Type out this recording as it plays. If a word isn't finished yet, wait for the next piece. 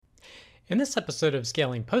In this episode of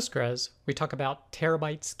Scaling Postgres, we talk about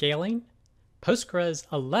terabyte scaling, Postgres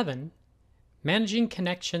 11, managing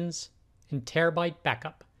connections, and terabyte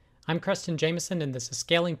backup. I'm Preston Jameson, and this is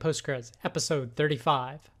Scaling Postgres, episode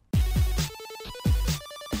 35.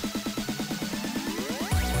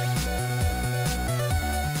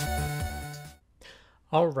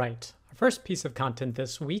 All right, our first piece of content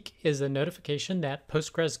this week is a notification that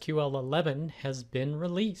PostgreSQL 11 has been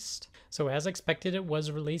released. So as expected, it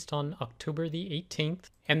was released on October the 18th,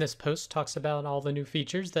 and this post talks about all the new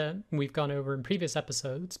features that we've gone over in previous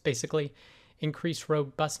episodes, basically increased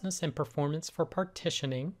robustness and performance for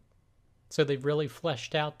partitioning. So they've really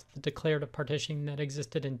fleshed out the declarative partitioning that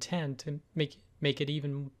existed in 10 to make it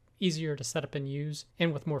even easier to set up and use,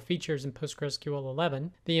 and with more features in PostgreSQL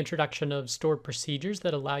 11. The introduction of stored procedures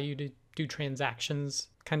that allow you to do transactions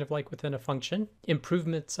kind of like within a function.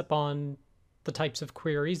 Improvements upon the types of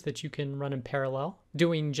queries that you can run in parallel.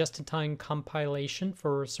 Doing just-in-time compilation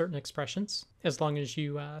for certain expressions, as long as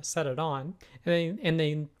you set it on. And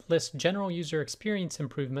they list general user experience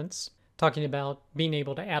improvements, talking about being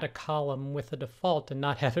able to add a column with a default and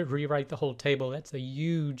not have it rewrite the whole table. That's a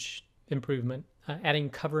huge improvement.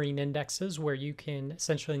 Adding covering indexes where you can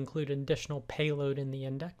essentially include an additional payload in the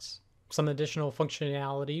index. Some additional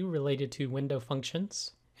functionality related to window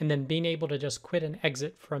functions. And then being able to just quit and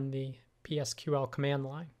exit from the PSQL command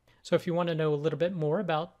line. So if you want to know a little bit more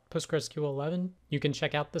about PostgreSQL 11, you can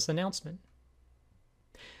check out this announcement.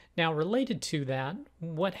 Now, related to that,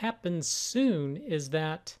 what happens soon is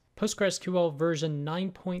that PostgreSQL version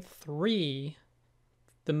 9.3,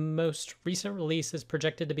 the most recent release, is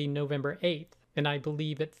projected to be November 8th. And I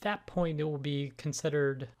believe at that point it will be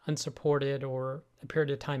considered unsupported or a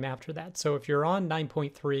period of time after that. So if you're on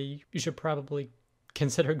 9.3, you should probably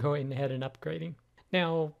consider going ahead and upgrading.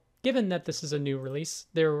 Now, given that this is a new release,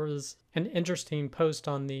 there was an interesting post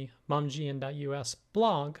on the momgn.us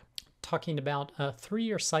blog talking about a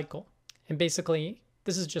 3-year cycle. And basically,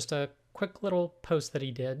 this is just a quick little post that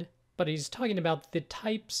he did, but he's talking about the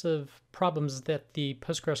types of problems that the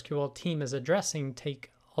PostgreSQL team is addressing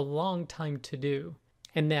take a long time to do.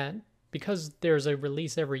 And that because there's a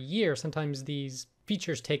release every year, sometimes these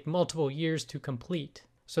features take multiple years to complete.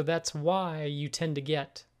 So that's why you tend to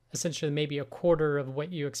get essentially maybe a quarter of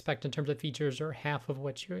what you expect in terms of features or half of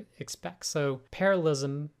what you expect. So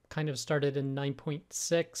parallelism kind of started in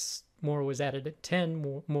 9.6, more was added at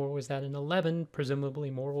 10, more was added in 11, presumably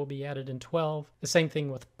more will be added in 12. The same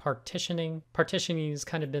thing with partitioning. Partitioning has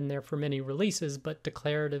kind of been there for many releases, but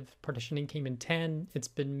declarative partitioning came in 10. It's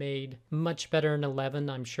been made much better in 11.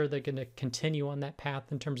 I'm sure they're going to continue on that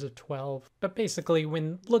path in terms of 12. But basically,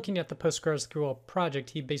 when looking at the PostgreSQL project,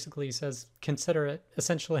 he basically says consider it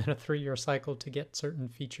essentially in a 3-year cycle to get certain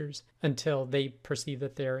features until they perceive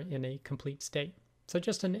that they're in a complete state. So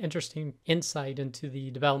just an interesting insight into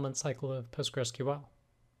the development cycle of PostgreSQL.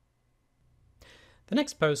 The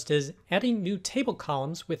next post is adding new table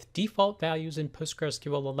columns with default values in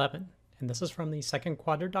PostgreSQL 11. And this is from the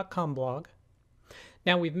secondquadrant.com blog.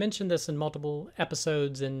 Now, we've mentioned this in multiple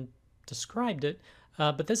episodes and described it,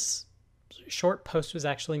 but this short post was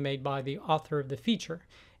actually made by the author of the feature.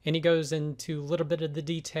 And he goes into a little bit of the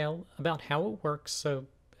detail about how it works, so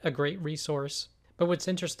a great resource. But what's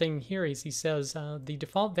interesting here is he says the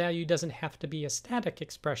default value doesn't have to be a static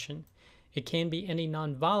expression. It can be any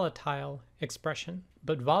non-volatile expression,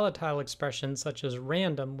 but volatile expressions such as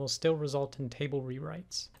random will still result in table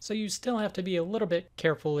rewrites. So you still have to be a little bit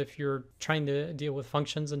careful if you're trying to deal with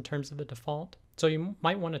functions in terms of a default. So you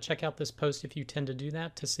might want to check out this post if you tend to do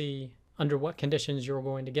that to see under what conditions you're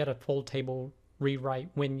going to get a full table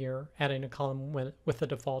rewrite when you're adding a column with a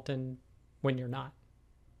default and when you're not.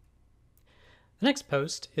 The next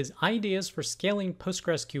post is ideas for scaling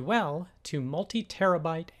PostgreSQL to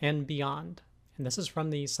multi-terabyte and beyond. And this is from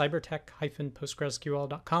the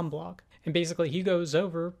cybertech-postgresql.com blog. And basically he goes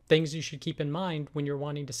over things you should keep in mind when you're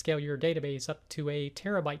wanting to scale your database up to a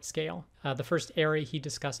terabyte scale. The first area he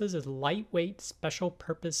discusses is lightweight special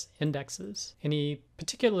purpose indexes. And he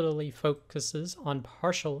particularly focuses on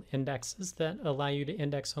partial indexes that allow you to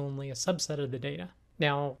index only a subset of the data.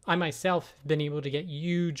 Now, I myself have been able to get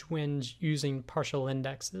huge wins using partial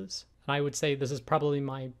indexes. And I would say this is probably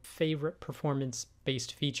my favorite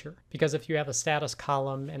performance-based feature. Because if you have a status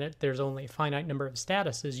column and there's only a finite number of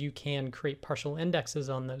statuses, you can create partial indexes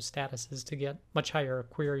on those statuses to get much higher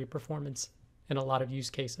query performance in a lot of use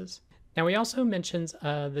cases. Now, he also mentions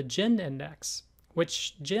the gen index,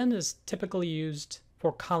 which gen is typically used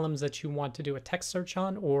for columns that you want to do a text search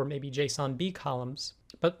on, or maybe JSON-B columns.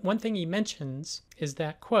 But one thing he mentions is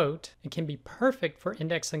that, quote, it can be perfect for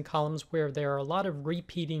indexing columns where there are a lot of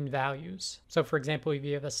repeating values. So for example, if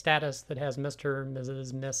you have a status that has Mr.,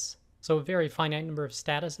 Mrs., Miss, so a very finite number of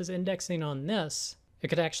statuses, indexing on this, it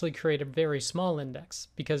could actually create a very small index,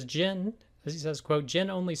 because Gen, as he says, quote, Gen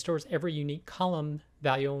only stores every unique column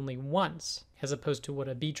value only once, as opposed to what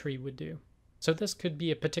a B tree would do. So this could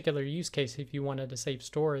be a particular use case if you wanted to save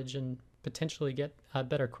storage and potentially get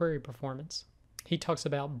better query performance. He talks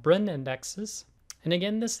about Brin indexes. And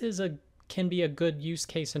again, this can be a good use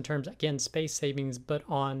case in terms, again, space savings, but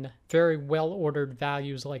on very well-ordered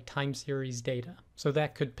values like time series data. So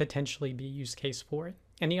that could potentially be a use case for it.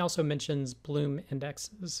 And he also mentions Bloom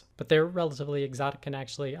indexes, but they're relatively exotic, and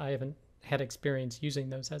actually I haven't had experience using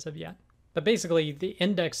those as of yet. But basically, the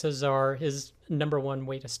indexes are his number one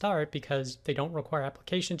way to start because they don't require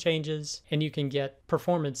application changes, and you can get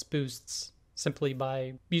performance boosts simply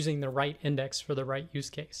by using the right index for the right use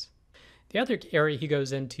case. The other area he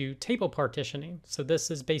goes into, table partitioning. So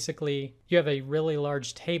this is basically, you have a really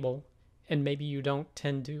large table, and maybe you don't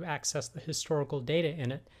tend to access the historical data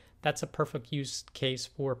in it. That's a perfect use case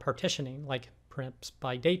for partitioning, like perhaps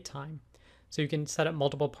by date time. So you can set up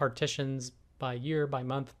multiple partitions by year, by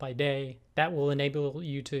month, by day. That will enable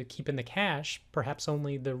you to keep in the cache perhaps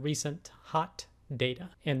only the recent hot data.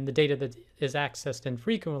 And the data that is accessed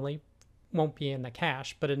infrequently won't be in the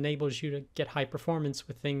cache, but enables you to get high performance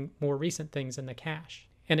with more recent things in the cache.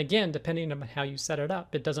 And again, depending on how you set it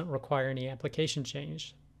up, it doesn't require any application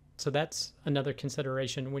change. So that's another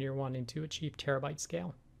consideration when you're wanting to achieve terabyte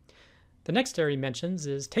scale. The next area he mentions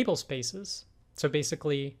is table spaces. So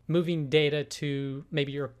basically moving data to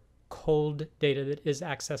maybe your cold data that is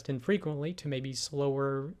accessed infrequently to maybe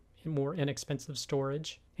slower, more inexpensive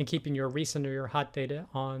storage, and keeping your recent or your hot data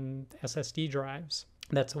on SSD drives.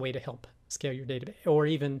 That's a way to help scale your database, or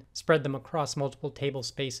even spread them across multiple table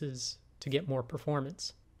spaces to get more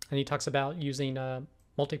performance. And he talks about using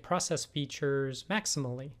multi-process features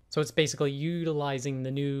maximally. So it's basically utilizing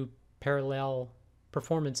the new parallel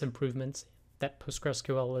performance improvements that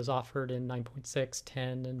PostgreSQL is offered in 9.6,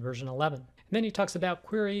 10, and version 11. And then he talks about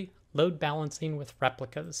query load balancing with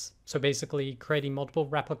replicas. So basically creating multiple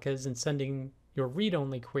replicas and sending your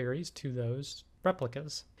read-only queries to those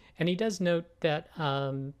replicas. And he does note that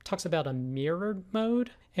talks about a mirrored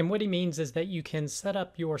mode. And what he means is that you can set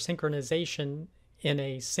up your synchronization in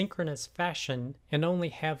a synchronous fashion and only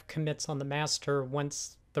have commits on the master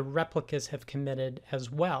once the replicas have committed as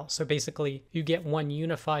well. So basically, you get one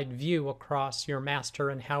unified view across your master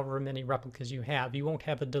and however many replicas you have. You won't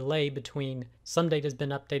have a delay between some data has been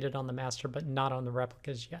updated on the master but not on the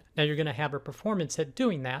replicas yet. Now you're going to have a performance hit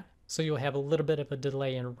doing that, so you'll have a little bit of a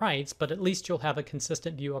delay in writes, but at least you'll have a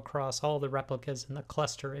consistent view across all the replicas in the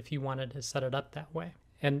cluster if you wanted to set it up that way.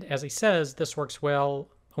 And as he says, this works well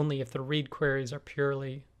only if the read queries are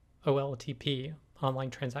purely OLTP,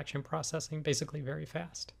 online transaction processing, basically very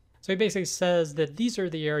fast. So he basically says that these are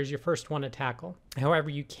the areas you first want to tackle.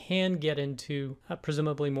 However, you can get into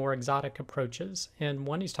presumably more exotic approaches. And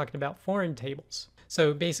one, he's talking about foreign tables.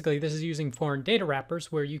 So basically, this is using foreign data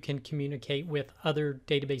wrappers where you can communicate with other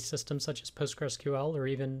database systems such as PostgreSQL or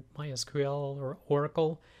even MySQL or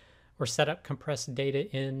Oracle, or set up compressed data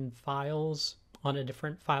in files on a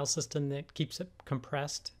different file system that keeps it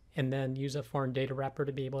compressed, and then use a foreign data wrapper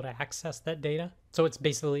to be able to access that data. So it's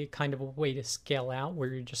basically kind of a way to scale out where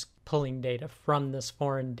you're just pulling data from this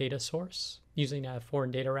foreign data source using a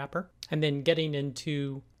foreign data wrapper, and then getting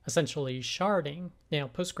into essentially sharding. Now,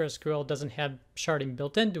 PostgreSQL doesn't have sharding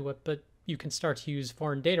built into it, but you can start to use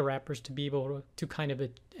foreign data wrappers to be able to kind of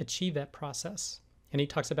achieve that process. And he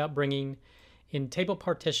talks about bringing in table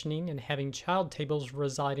partitioning and having child tables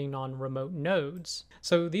residing on remote nodes.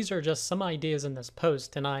 So these are just some ideas in this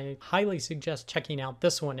post, and I highly suggest checking out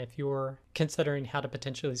this one if you're considering how to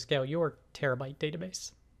potentially scale your terabyte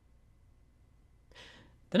database.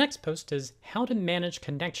 The next post is how to manage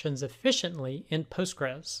connections efficiently in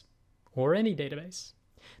Postgres or any database.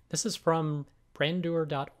 This is from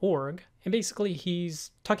brandur.org, and basically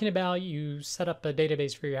he's talking about you set up a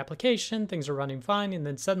database for your application, things are running fine, and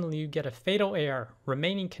then suddenly you get a fatal error.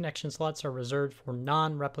 Remaining connection slots are reserved for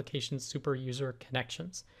non-replication super user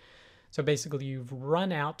connections. So basically you've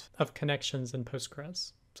run out of connections in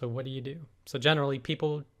Postgres. So what do? So generally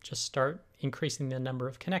people just start increasing the number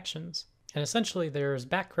of connections. And essentially there's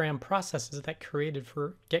background processes that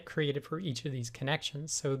get created for each of these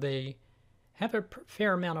connections. So they have a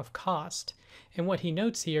fair amount of cost. And what he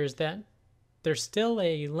notes here is that there's still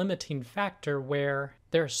a limiting factor where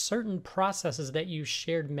there are certain processes that use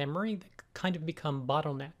shared memory that kind of become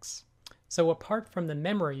bottlenecks. So apart from the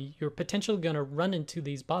memory, you're potentially going to run into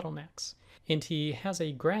these bottlenecks. And he has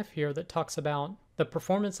a graph here that talks about the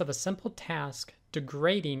performance of a simple task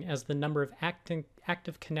degrading as the number of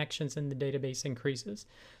active connections in the database increases.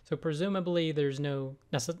 So presumably there's not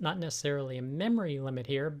necessarily a memory limit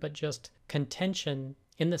here, but just contention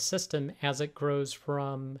in the system as it grows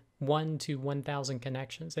from 1 to 1,000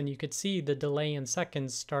 connections. And you could see the delay in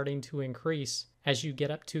seconds starting to increase as you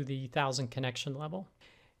get up to the 1,000 connection level.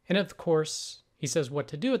 And of course, he says what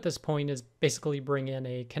to do at this point is basically bring in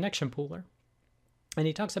a connection pooler. And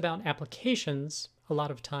he talks about applications a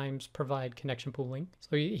lot of times provide connection pooling.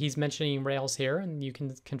 So he's mentioning Rails here, and you can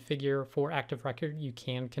configure for Active Record, you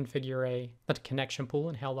can configure a connection pool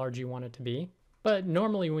and how large you want it to be. But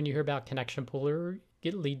normally when you hear about connection pooler,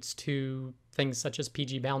 it leads to things such as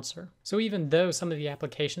PG Bouncer. So even though some of the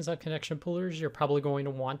applications have connection poolers, you're probably going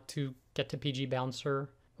to want to get to PG Bouncer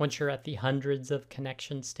once you're at the hundreds of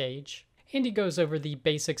connection stage. And he goes over the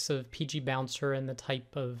basics of PG Bouncer and the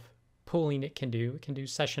type of pooling it can do. It can do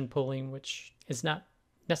session pooling, which is not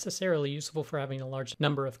necessarily useful for having a large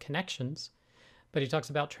number of connections, but he talks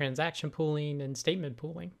about transaction pooling and statement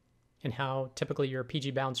pooling and how typically your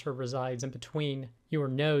PG Bouncer resides in between your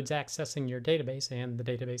nodes accessing your database and the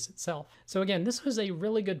database itself. So again, this was a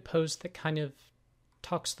really good post that kind of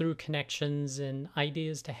talks through connections and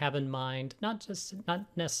ideas to have in mind, not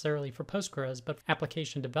necessarily for Postgres, but for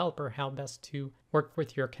application developer, how best to work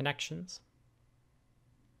with your connections.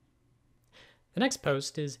 The next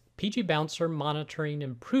post is PG Bouncer monitoring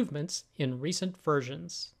improvements in recent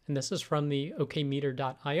versions. And this is from the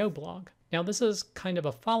okmeter.io blog. Now, this is kind of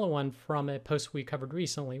a follow-on from a post we covered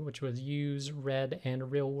recently, which was use, read, and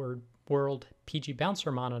real-world PG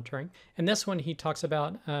Bouncer monitoring. And this one, he talks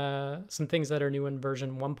about some things that are new in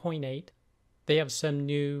version 1.8. They have some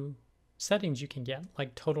new settings you can get,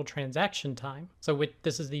 like total transaction time. So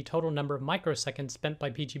this is the total number of microseconds spent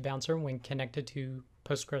by PG Bouncer when connected to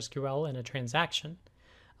PostgreSQL in a transaction,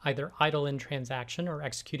 either idle in transaction or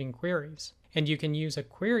executing queries. And you can use a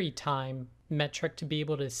query time metric to be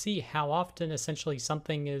able to see how often essentially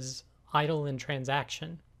something is idle in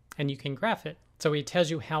transaction, and you can graph it. So it tells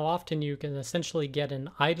you how often you can essentially get an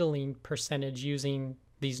idling percentage using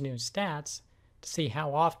these new stats to see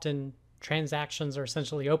how often transactions are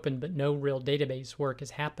essentially open, but no real database work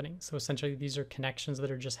is happening. So essentially these are connections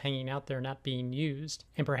that are just hanging out there, not being used.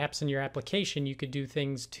 And perhaps in your application, you could do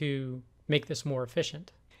things to make this more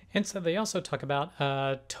efficient. And so they also talk about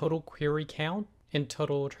total query count and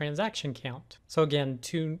total transaction count. So again,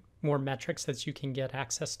 two more metrics that you can get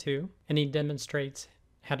access to. And he demonstrates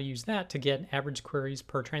how to use that to get average queries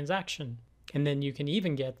per transaction. And then you can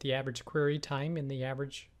even get the average query time and the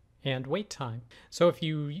average and wait time. So if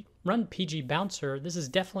you run PG Bouncer, this is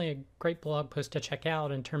definitely a great blog post to check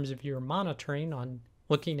out in terms of your monitoring on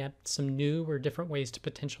looking at some new or different ways to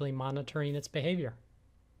potentially monitoring its behavior.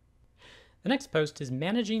 The next post is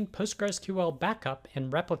managing PostgreSQL backup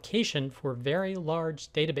and replication for very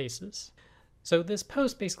large databases. So this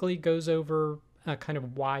post basically goes over kind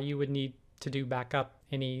of why you would need to do backup,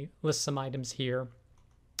 and he lists some items here.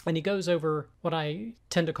 And he goes over what I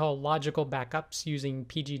tend to call logical backups using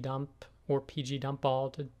pgdump or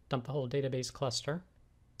pgdumpall to dump the whole database cluster.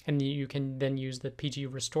 And you can then use the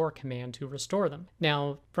pgrestore command to restore them.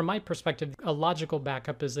 Now, from my perspective, a logical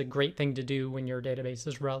backup is a great thing to do when your database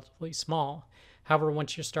is relatively small. However,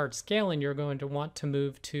 once you start scaling, you're going to want to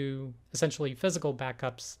move to essentially physical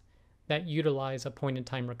backups that utilize a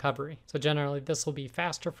point-in-time recovery. So generally, this will be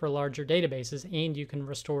faster for larger databases, and you can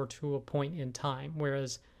restore to a point in time,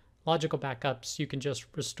 whereas logical backups, you can just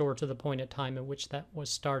restore to the point of time at which that was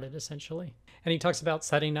started, essentially. And he talks about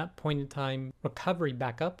setting up point-in-time recovery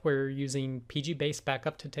backup, where you're using PG-base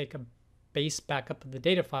backup to take a base backup of the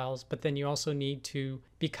data files, but then you also need to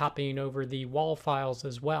be copying over the WAL files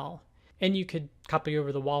as well. And you could copy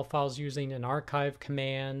over the WAL files using an archive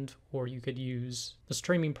command, or you could use the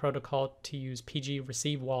streaming protocol to use PG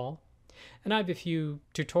receive WAL. And I have a few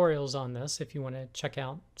tutorials on this if you want to check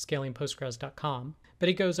out scalingpostgres.com. But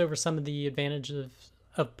he goes over some of the advantages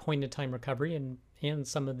of point-in-time recovery and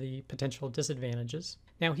some of the potential disadvantages.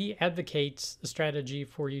 Now, he advocates the strategy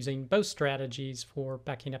for using both strategies for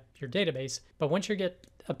backing up your database, but once you get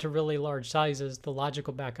up to really large sizes, the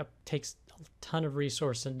logical backup takes a ton of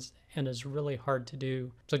resources and is really hard to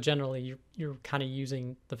do. So generally, you're kind of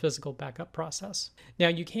using the physical backup process. Now,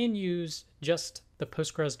 you can use just the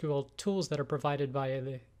PostgreSQL tools that are provided via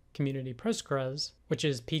the community Postgres, which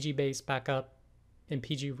is PG-base backup and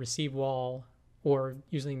PG receive WAL, or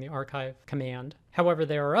using the archive command. However,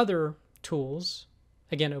 there are other tools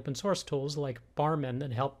again, open source tools like Barman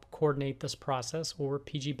that help coordinate this process, or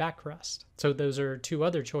PG Backrest. So those are two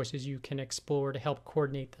other choices you can explore to help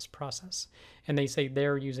coordinate this process. And they say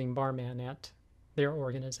they're using Barman at their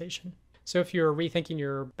organization. So if you're rethinking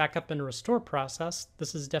your backup and restore process,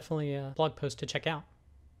 this is definitely a blog post to check out.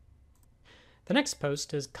 The next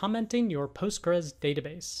post is commenting your Postgres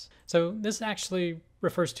database. So this actually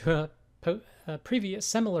refers to a previous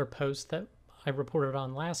similar post that I reported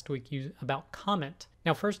on last week about comment.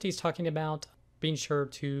 Now, first he's talking about being sure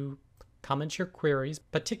to comment your queries,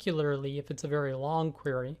 particularly if it's a very long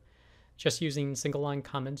query, just using single line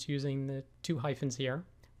comments using the 2 hyphens here.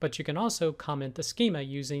 But you can also comment the schema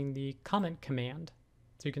using the comment command.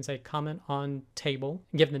 So you can say comment on table,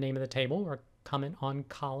 give the name of the table, or comment on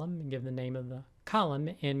column and give the name of the column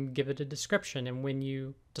and give it a description. And when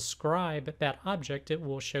you describe that object, it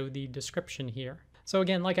will show the description here. So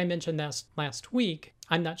again, like I mentioned last week,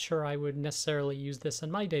 I'm not sure I would necessarily use this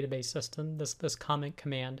in my database system, this comment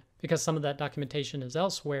command, because some of that documentation is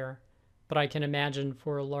elsewhere. But I can imagine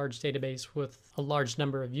for a large database with a large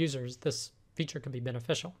number of users, this feature could be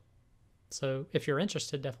beneficial. So if you're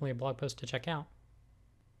interested, definitely a blog post to check out.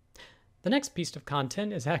 The next piece of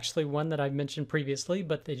content is actually one that I've mentioned previously,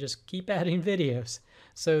 but they just keep adding videos.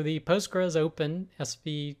 So the Postgres Open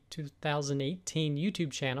SV 2018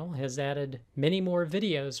 YouTube channel has added many more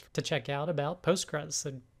videos to check out about Postgres,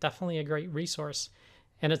 so definitely a great resource.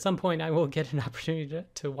 And at some point I will get an opportunity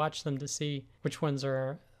to watch them to see which ones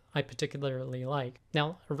I particularly like.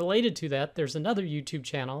 Now, related to that, there's another YouTube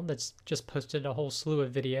channel that's just posted a whole slew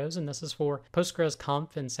of videos, and this is for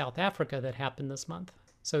PostgresConf in South Africa that happened this month.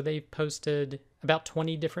 So they've posted about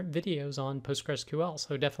 20 different videos on PostgreSQL,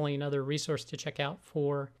 so definitely another resource to check out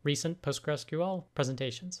for recent PostgreSQL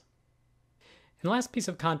presentations. And the last piece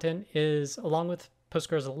of content is, along with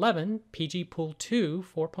Postgres 11, pgpool 2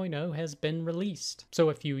 4.0 has been released. So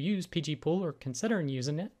if you use pgpool or are considering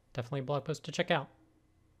using it, definitely a blog post to check out.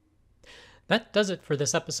 That does it for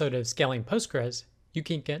this episode of Scaling Postgres. You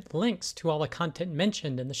can get links to all the content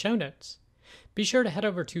mentioned in the show notes. Be sure to head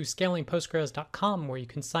over to scalingpostgres.com where you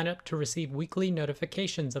can sign up to receive weekly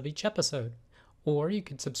notifications of each episode, or you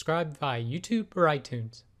can subscribe via YouTube or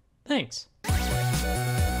iTunes. Thanks.